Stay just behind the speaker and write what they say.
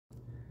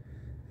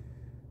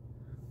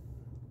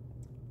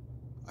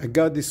I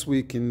got this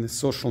week in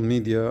social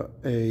media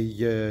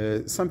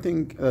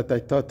something that I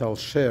thought I'll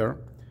share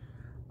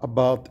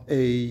about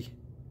a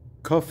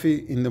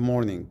coffee in the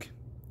morning.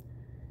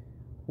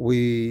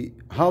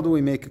 How do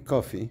we make a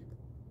coffee?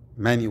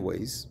 Many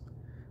ways.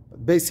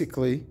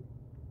 Basically,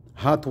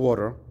 hot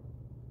water,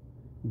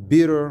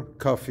 bitter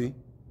coffee,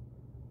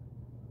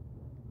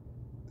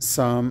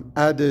 some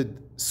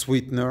added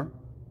sweetener,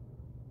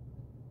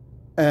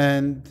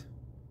 and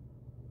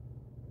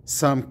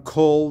some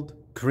cold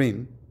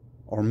cream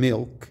or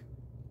milk,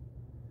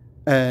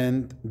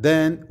 and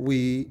then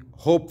we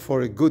hope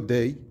for a good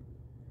day.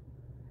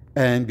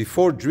 And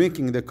before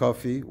drinking the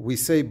coffee, we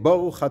say,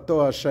 Baruch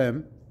Ato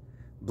Hashem,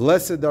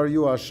 blessed are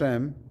you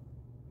Hashem,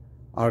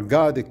 our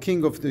God, the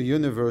King of the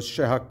universe,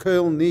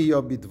 Shehakol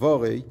Niya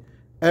Bidvorei,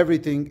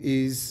 everything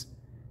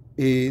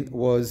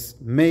was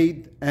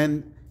made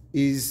and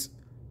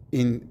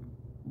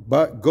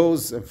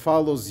goes and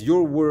follows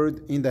your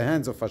word in the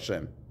hands of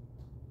Hashem.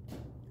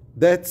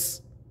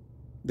 That's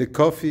the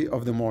coffee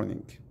of the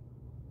morning.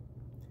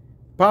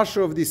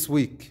 Parsha of this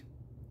week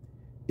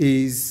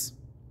is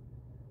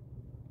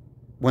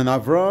when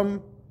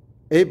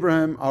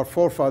Abraham, our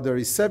forefather,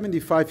 is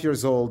 75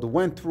 years old,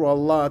 went through a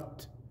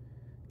lot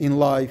in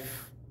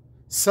life,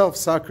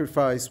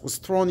 self-sacrifice, was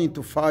thrown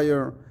into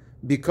fire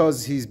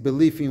because his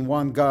belief in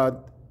one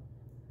God,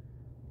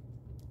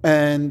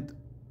 and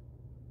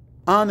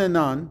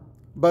on,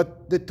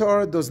 but the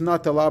Torah does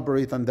not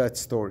elaborate on that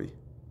story.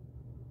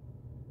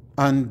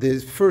 On the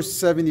first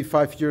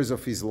 75 years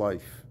of his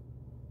life,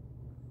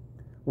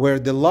 where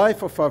the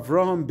life of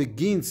Avraham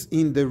begins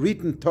in the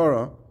written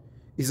Torah,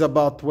 is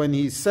about when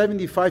he's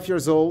 75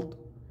 years old,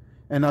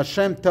 and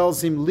Hashem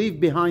tells him, leave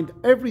behind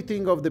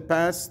everything of the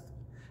past,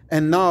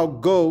 and now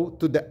go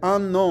to the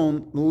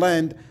unknown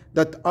land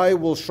that I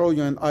will show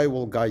you and I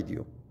will guide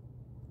you.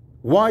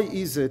 Why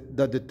is it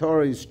that the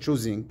Torah is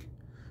choosing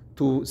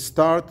to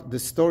start the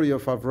story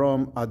of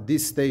Avraham at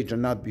this stage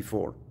and not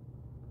before?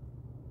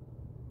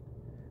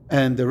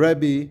 And the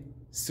Rabbi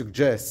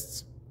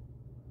suggests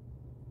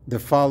the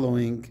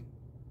following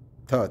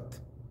thought,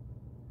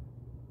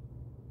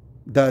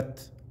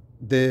 that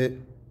the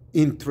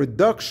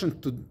introduction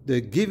to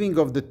the giving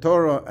of the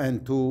Torah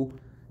and to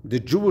the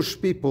Jewish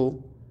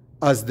people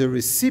as the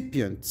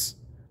recipients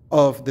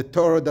of the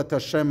Torah that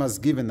Hashem has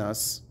given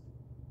us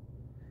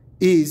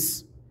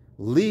is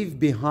leave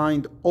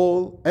behind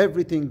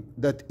everything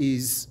that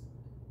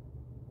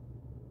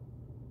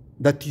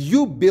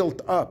you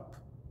built up,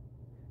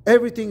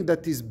 everything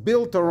that is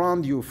built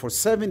around you for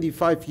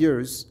 75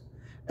 years,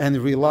 and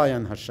rely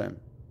on Hashem.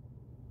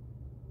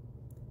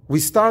 We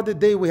start the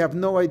day, we have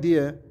no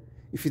idea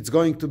if it's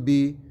going to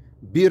be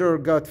bitter,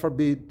 God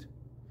forbid,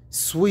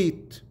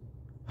 sweet,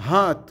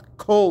 hot,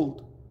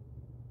 cold.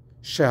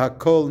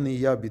 Shehakol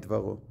Niya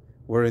Bidvaro.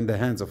 We're in the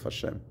hands of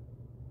Hashem.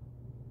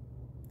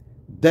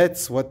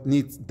 That's what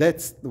needs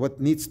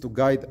to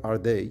guide our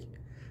day.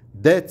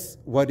 That's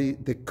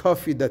the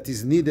coffee that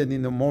is needed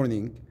in the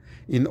morning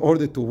in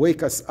order to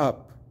wake us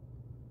up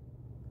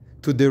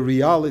to the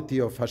reality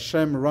of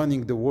Hashem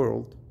running the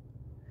world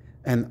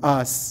and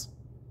us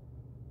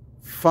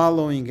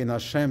following in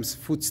Hashem's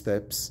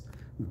footsteps.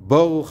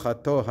 Baruch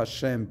Ato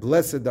Hashem,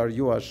 blessed are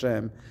you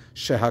Hashem,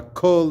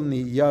 Shehakol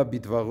Niya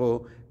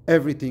Bidvaro,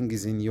 everything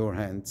is in your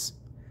hands.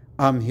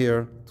 I'm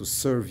here to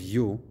serve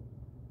you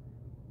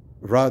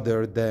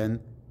rather than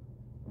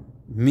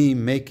me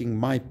making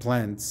my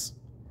plans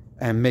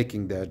and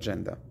making the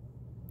agenda.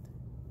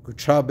 Good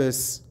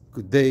Shabbos,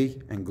 good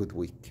day, and good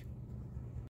week.